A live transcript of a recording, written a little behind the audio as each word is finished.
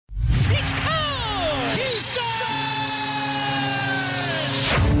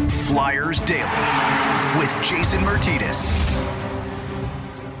Flyers Daily with Jason Myrtetus.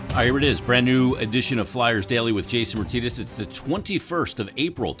 All right, here it is. Brand new edition of Flyers Daily with Jason Myrtetus. It's the 21st of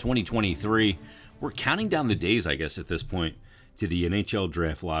April, 2023. We're counting down the days, I guess, at this point to the NHL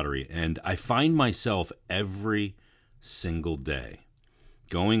Draft Lottery. And I find myself every single day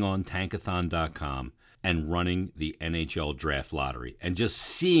going on tankathon.com and running the NHL Draft Lottery and just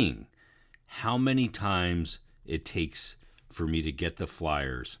seeing how many times it takes for me to get the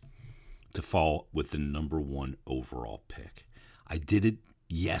Flyers to fall with the number one overall pick. I did it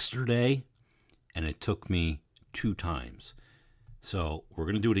yesterday, and it took me 2 times. So we're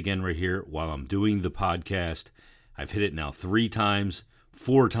going to do it again right here while I'm doing the podcast. I've hit it now 3 times,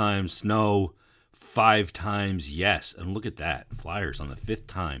 4 times, no, 5 times, yes. And look at that. Flyers on the 5th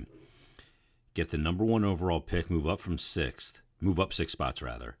time get the number one overall pick, move up 6 spots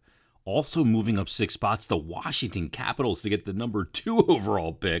rather. Also moving up 6 spots, the Washington Capitals to get the number 2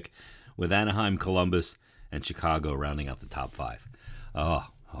 overall pick, with Anaheim, Columbus, and Chicago rounding out the top 5.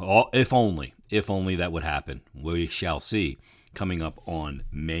 If only that would happen. We shall see. Coming up on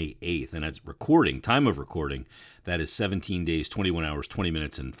May 8th, and that's time of recording, that is 17 days, 21 hours, 20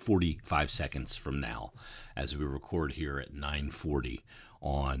 minutes, and 45 seconds from now, as we record here at 9:40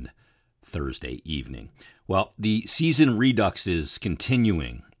 on Thursday evening. Well, the season redux is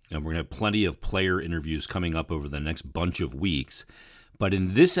continuing, and we're going to have plenty of player interviews coming up over the next bunch of weeks. But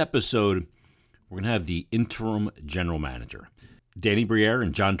in this episode, we're going to have the interim general manager. Danny Brière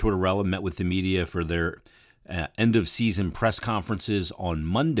and John Tortorella met with the media for their end-of-season press conferences on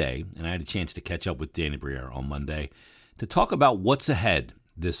Monday, and I had a chance to catch up with Danny Brière on Monday to talk about what's ahead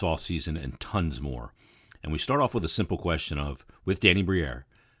this offseason and tons more. And we start off with a simple question with Danny Brière,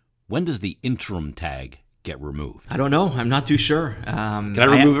 when does the interim tag get removed? I don't know. I'm not too sure. Can I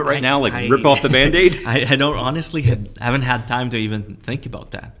remove it right now, rip off the Band-Aid? I don't honestly haven't had time to even think about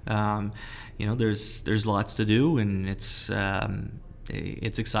that. There's lots to do, and it's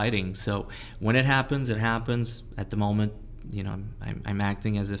exciting. So when it happens, it happens. At the moment, I'm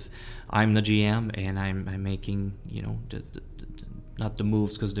acting as if I'm the GM, and I'm making not the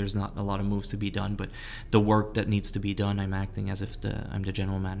moves, because there's not a lot of moves to be done, but the work that needs to be done, I'm acting as if I'm the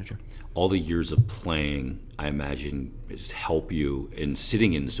general manager. All the years of playing, I imagine, has helped you in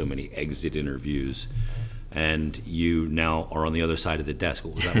sitting in so many exit interviews, and you now are on the other side of the desk.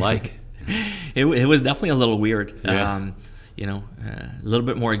 What was that like? It was definitely a little weird. Yeah. A little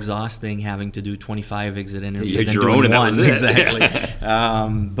bit more exhausting having to do 25 exit interviews than your doing own, and that one. was it. Exactly.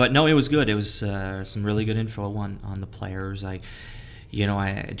 But no, it was good. It was some really good info on the players. I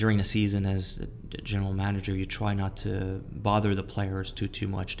during the season as the general manager, you try not to bother the players too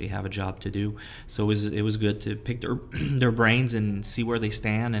much. They have a job to do, so it was good to pick their brains and see where they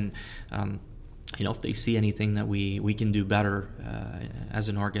stand, and if they see anything that we can do better as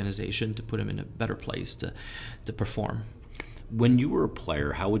an organization to put them in a better place to perform. When you were a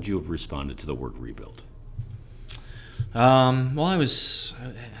player, how would you have responded to the word rebuild? Well, I was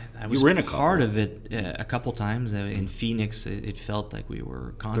you were in a part of it a couple times. In Phoenix, it felt like we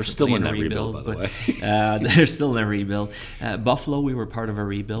were constantly They're still in a that rebuild, by the way. They're still in a rebuild. Buffalo, we were part of a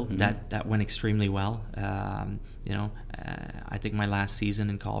rebuild. Mm-hmm. That went extremely well. I think my last season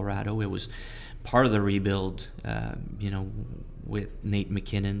in Colorado, it was part of the rebuild. With Nate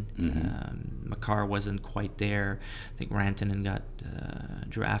McKinnon. Mm-hmm. Makar wasn't quite there. I think Rantanen got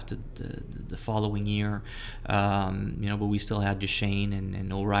drafted the following year. But we still had Duchesne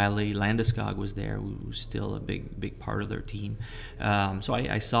and O'Reilly. Landeskog was there, who was still a big part of their team. So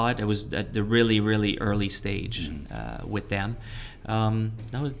I saw it. It was at the really, really early stage with them.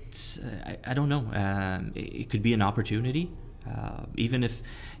 Now it's I don't know. It could be an opportunity. Even if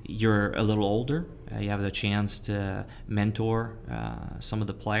you're a little older, you have the chance to mentor some of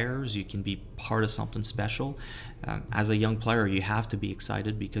the players. You can be part of something special. As a young player, you have to be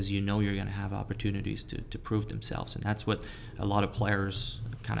excited because you're going to have opportunities to prove themselves, and that's what a lot of players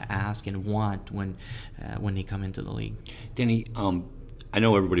kind of ask and want when they come into the league. Danny, I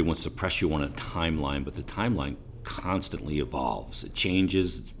know everybody wants to press you on a timeline, but the timeline constantly evolves. It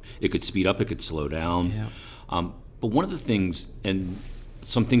changes. It could speed up. It could slow down. Yeah. But one of the things, and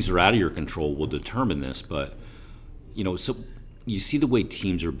some things that are out of your control will determine this, but, so you see the way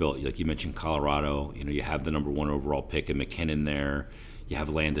teams are built. Like you mentioned Colorado, you have the number 1 overall pick and McKinnon there. You have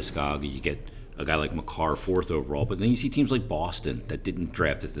Landeskog. You get a guy like Makar 4th overall. But then you see teams like Boston that didn't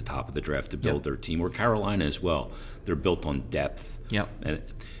draft at the top of the draft to build their team, or Carolina as well. They're built on depth. Yep. And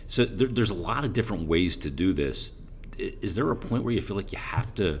so there's a lot of different ways to do this. Is there a point where you feel like you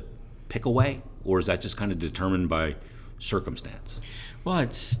have to pick a way? Or is that just kind of determined by circumstance? Well,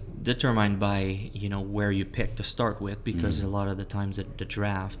 it's determined by where you pick to start with, because a lot of the times the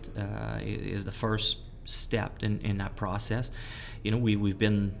draft is the first step in that process. We've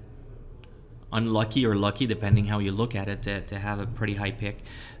been unlucky or lucky, depending how you look at it, to have a pretty high pick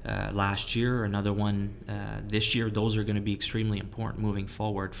last year, another one this year. Those are going to be extremely important moving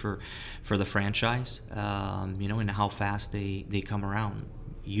forward for the franchise, and how fast they come around.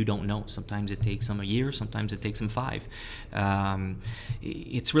 You don't know. Sometimes it takes them a year, sometimes it takes them 5.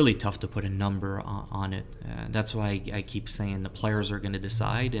 It's really tough to put a number on it. That's why I keep saying the players are going to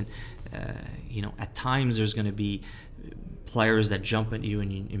decide, and at times there's going to be players that jump at you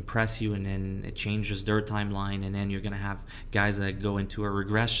and impress you, and then it changes their timeline, and then you're going to have guys that go into a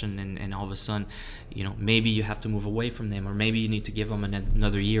regression, and all of a sudden, maybe you have to move away from them, or maybe you need to give them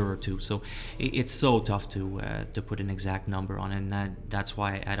another year or two. So it's so tough to put an exact number on it, and that's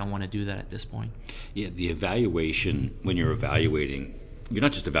why I don't want to do that at this point. Yeah, the evaluation, when you're evaluating, you're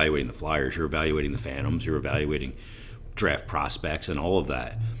not just evaluating the Flyers, you're evaluating the Phantoms, you're evaluating draft prospects and all of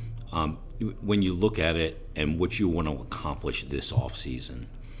that. When you look at it and what you want to accomplish this offseason,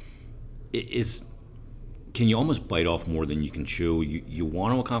 can you almost bite off more than you can chew? You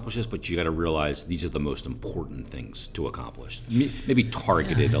want to accomplish this, but you got to realize these are the most important things to accomplish. Maybe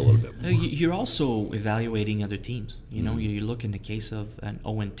target it a little bit more. You're also evaluating other teams. You look in the case of an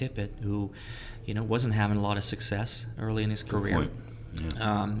Owen Tippett, who, wasn't having a lot of success early in his career.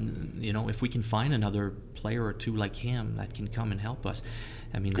 Yeah. If we can find another player or two like him that can come and help us,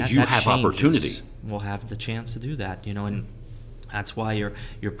 I mean, that have changes. Opportunity. We'll have the chance to do that, and that's why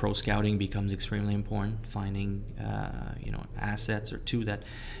your pro scouting becomes extremely important. Finding assets or two that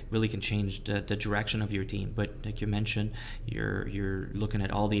really can change the direction of your team. But like you mentioned, you're looking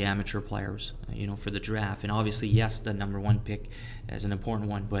at all the amateur players, for the draft, and obviously, yes, the number 1 pick is an important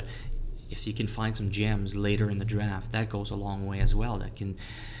one, but if you can find some gems later in the draft, that goes a long way as well. That can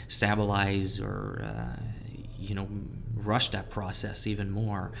stabilize or rush that process even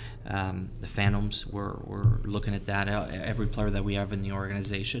more. The Phantoms, we're looking at that. Every player that we have in the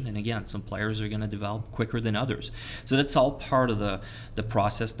organization, and again, some players are going to develop quicker than others. So that's all part of the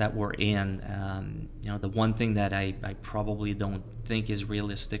process that we're in. The one thing that I probably don't think is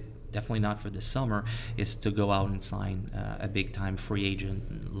realistic, definitely not for this summer, is to go out and sign a big-time free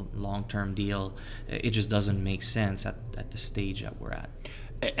agent, long-term deal. It just doesn't make sense at the stage that we're at.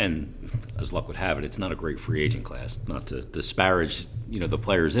 And as luck would have it, it's not a great free agent class. Not to disparage, the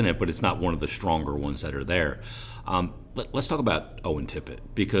players in it, but it's not one of the stronger ones that are there. Let's talk about Owen Tippett,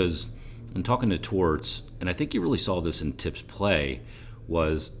 because in talking to Torts, and I think you really saw this in Tip's play,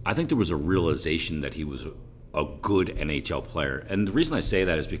 I think there was a realization that he was a good NHL player. And the reason I say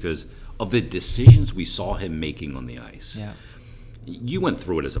that is because of the decisions we saw him making on the ice. Yeah. You went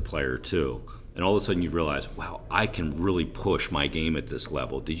through it as a player too, and all of a sudden you realize, wow, I can really push my game at this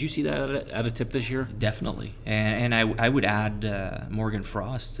level. Did you see that at a Tip this year? Definitely. And I would add Morgan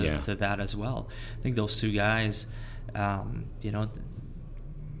Frost to that as well. I think those two guys, Tippett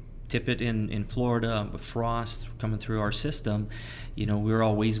in Florida, but Frost coming through our system, we were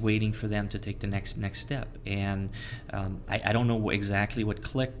always waiting for them to take the next step. And I don't know exactly what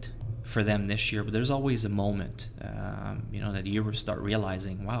clicked for them this year, but there's always a moment, that you start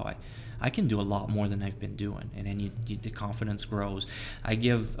realizing, wow, I can do a lot more than I've been doing, and then the confidence grows. I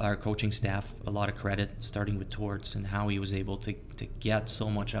give our coaching staff a lot of credit, starting with Torts and how he was able to get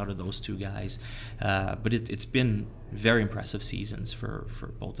so much out of those two guys. But it's been very impressive seasons for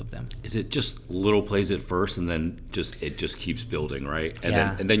both of them. Is it just little plays at first, and then it just keeps building, right?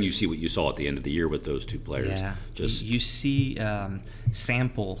 And then you see what you saw at the end of the year with those two players. Yeah, you see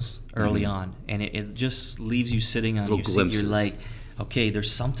samples early on, and it just leaves you sitting on your seat. You're like, okay,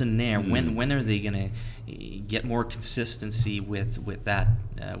 there's something there. When are they gonna get more consistency with that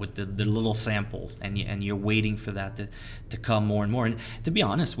with the little sample? And you're waiting for that to come more and more. And to be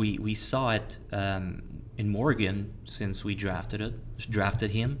honest, we saw it in Morgan since we drafted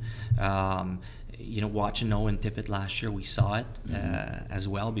him. Watching Owen Tippett last year, we saw it as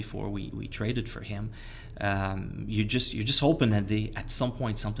well before we traded for him. You're just hoping that at some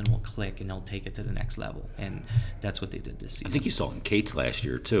point something will click and they'll take it to the next level, and that's what they did this season. I think you saw it in Cates last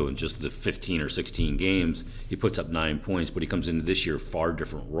year too. In just the 15 or 16 games, he puts up 9 points, but he comes into this year far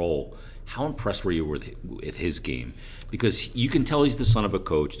different role. How impressed were you with his game? Because you can tell he's the son of a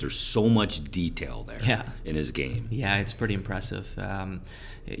coach. There's so much detail there in his game. Yeah, it's pretty impressive.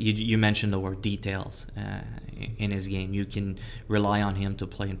 You mentioned the word details in his game. You can rely on him to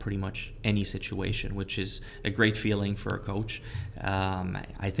play in pretty much any situation, which is a great feeling for a coach.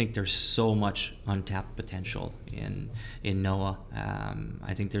 I think there's so much untapped potential in Noah.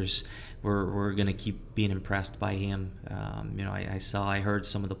 I think there's we're going to keep being impressed by him. I heard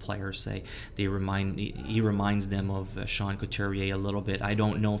some of the players say he reminds them of Sean Couturier a little bit. I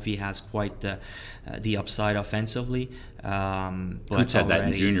don't know if he has quite the upside offensively. Coots had that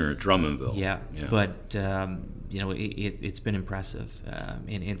in junior at Drummondville. Yeah. But it's been impressive,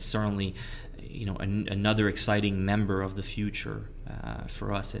 and it's certainly another exciting member of the future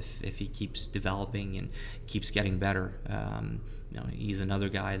for us if he keeps developing and keeps getting better. He's another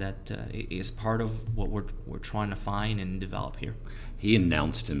guy that is part of what we're trying to find and develop here. He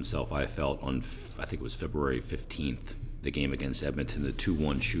announced himself, I felt, on I think it was February 15th, the game against Edmonton, the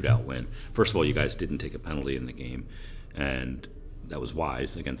 2-1 shootout win. First of all, you guys didn't take a penalty in the game, and that was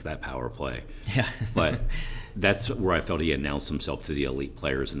wise against that power play. Yeah. But that's where I felt he announced himself to the elite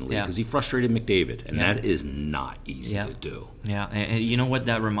players in the league, because he frustrated McDavid, and that is not easy to do. Yeah, and you know what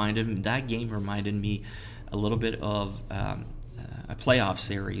that reminded me? That game reminded me a little bit of a playoff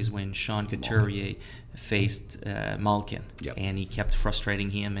series when Sean Couturier faced Malkin, and he kept frustrating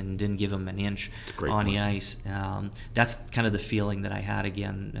him and didn't give him an inch on the ice. That's kind of the feeling that I had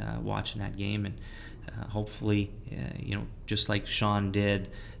again watching that game, and hopefully, just like Sean did,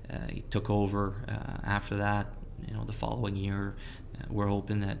 he took over after that. The following year, we're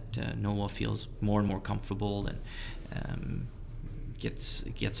hoping that Noah feels more and more comfortable and gets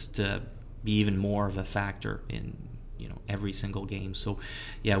to be even more of a factor in every single game. So,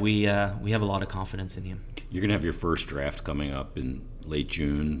 we have a lot of confidence in him. You're gonna have your first draft coming up in late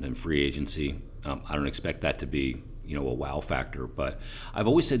June and free agency. I don't expect that to be a wow factor, but I've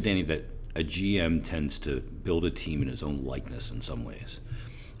always said, Danny, that a GM tends to build a team in his own likeness in some ways.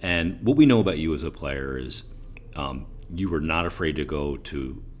 And what we know about you as a player is you were not afraid to go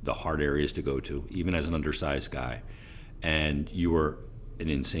to the hard areas to go to, even as an undersized guy, and you were an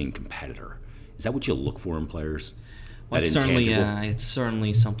insane competitor. Is that what you look for in players? Well, it's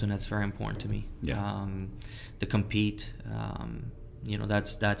certainly something that's very important to me. Yeah. To compete,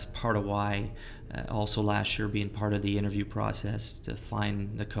 that's part of why. Also last year, being part of the interview process to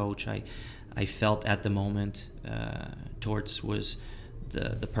find the coach, I felt at the moment Torts was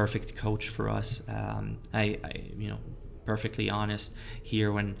the perfect coach for us. I perfectly honest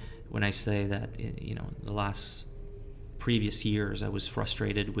here when I say that the last previous years I was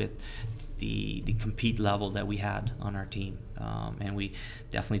frustrated with the compete level that we had on our team, and we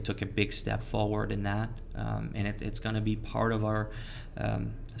definitely took a big step forward in that, and it's going to be part of our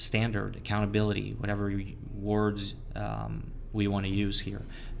standard accountability, whatever words we want to use here,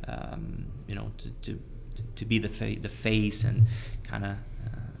 to be the face and kind of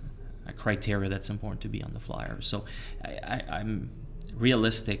a criteria that's important to be on the Flyers. So I'm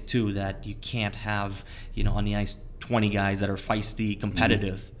realistic too that you can't have on the ice 20 guys that are feisty,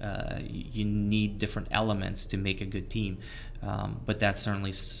 competitive. You need different elements to make a good team, but that's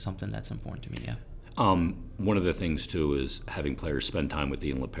certainly something that's important to me. One of the things too is having players spend time with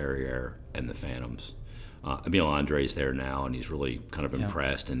Ian LaPerriere and the Phantoms. Emile Andre's there now, and he's really kind of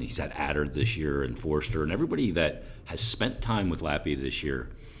impressed, and he's had Adder this year and Forster, and everybody that has spent time with Lappy this year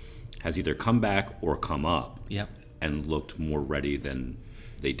has either come back or come up and looked more ready than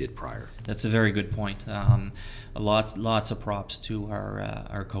they did prior. That's a very good point. Lots of props to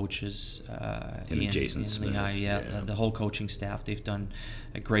our coaches. And Jason Smith. The whole coaching staff. They've done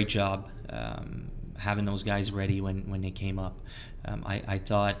a great job having those guys ready when they came up. I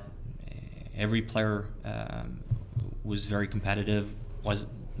thought every player was very competitive.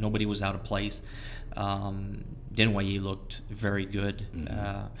 Nobody was out of place. Dinwiddie looked very good.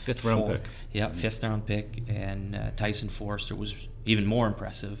 Fifth round pick. Yeah, fifth round pick. And Tyson Forster was even more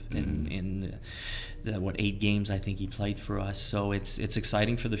impressive in the 8 games I think he played for us. So it's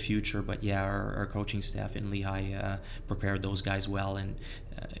exciting for the future. But our coaching staff in Lehigh prepared those guys well, and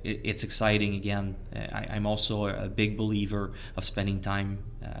it's exciting again. I'm also a big believer of spending time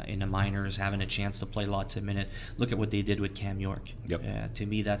in the minors, having a chance to play lots of minutes. Look at what they did with Cam York. To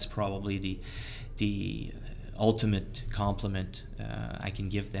me, that's probably the ultimate compliment I can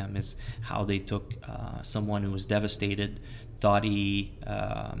give them, is how they took someone who was devastated, thought he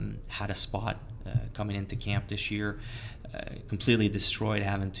had a spot coming into camp this year, completely destroyed,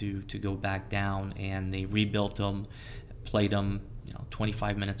 having to go back down, and they rebuilt him, played him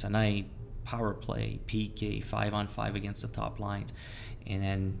 25 minutes a night, power play, PK, 5-on-5 against the top lines, and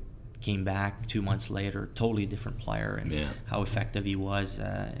then came back 2 months later, totally different player, and how effective he was.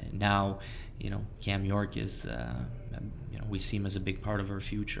 Now, Cam York is, we see him as a big part of our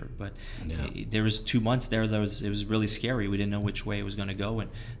future. But there was 2 months there it was really scary. We didn't know which way it was going to go, and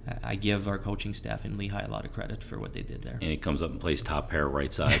I give our coaching staff in Lehigh a lot of credit for what they did there. And he comes up and plays top pair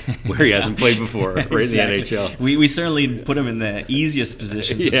right side, where he hasn't played before, right Exactly. in the NHL. We certainly put him in the easiest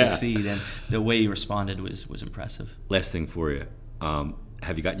position to succeed, and the way he responded was impressive. Last thing for you.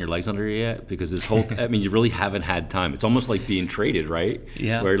 Have you gotten your legs under you yet? Because this whole, you really haven't had time. It's almost like being traded, right?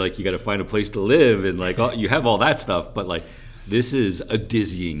 Yeah. Where you got to find a place to live, and you have all that stuff, but this is a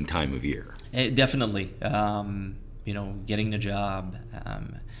dizzying time of year. Definitely. Getting the job,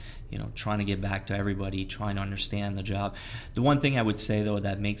 trying to get back to everybody, trying to understand the job. The one thing I would say, though,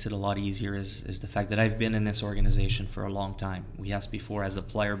 that makes it a lot easier is the fact that I've been in this organization for a long time. Yes, before as a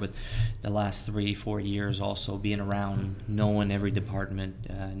player, but the last 3-4 years also being around, knowing every department,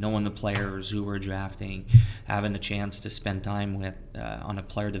 knowing the players who we're drafting, having a chance to spend time with on a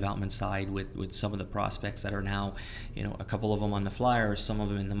player development side with some of the prospects that are now, a couple of them on the Flyers, some of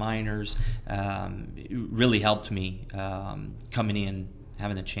them in the minors. It really helped me coming in,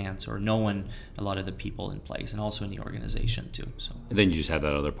 having a chance, or knowing a lot of the people in place, and also in the organization too. So. And then you just have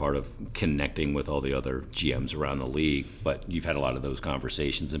that other part of connecting with all the other GMs around the league. But you've had a lot of those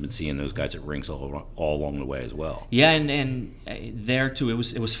conversations and been seeing those guys at rinks all along the way as well. Yeah, and there too, it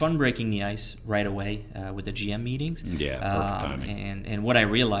was fun breaking the ice right away with the GM meetings. Yeah, perfect timing. And what I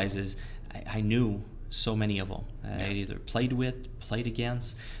realized is I knew so many of them. I either played with, played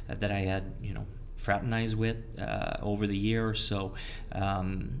against, that I had fraternized with over the years. So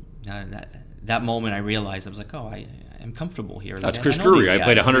that moment I realized, I was like, I'm comfortable here. That's Chris Drury. I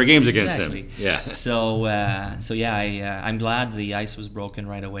played 100 games against him. Yeah. So I'm glad the ice was broken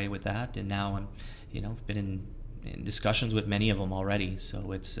right away with that, and now I'm been in discussions with many of them already.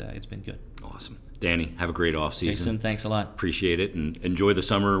 So it's been good. Awesome. Danny, have a great offseason. Jason, thanks a lot. Appreciate it, and enjoy the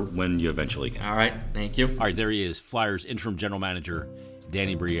summer when you eventually can. All right, thank you. All right, there he is, Flyers interim general manager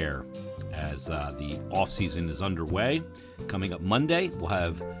Danny Brière. As the offseason is underway. Coming up Monday, we'll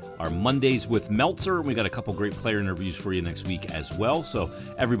have our Mondays with Meltzer. We got a couple great player interviews for you next week as well. So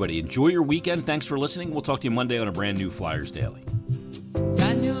everybody, enjoy your weekend. Thanks for listening. We'll talk to you Monday on a brand new Flyers Daily.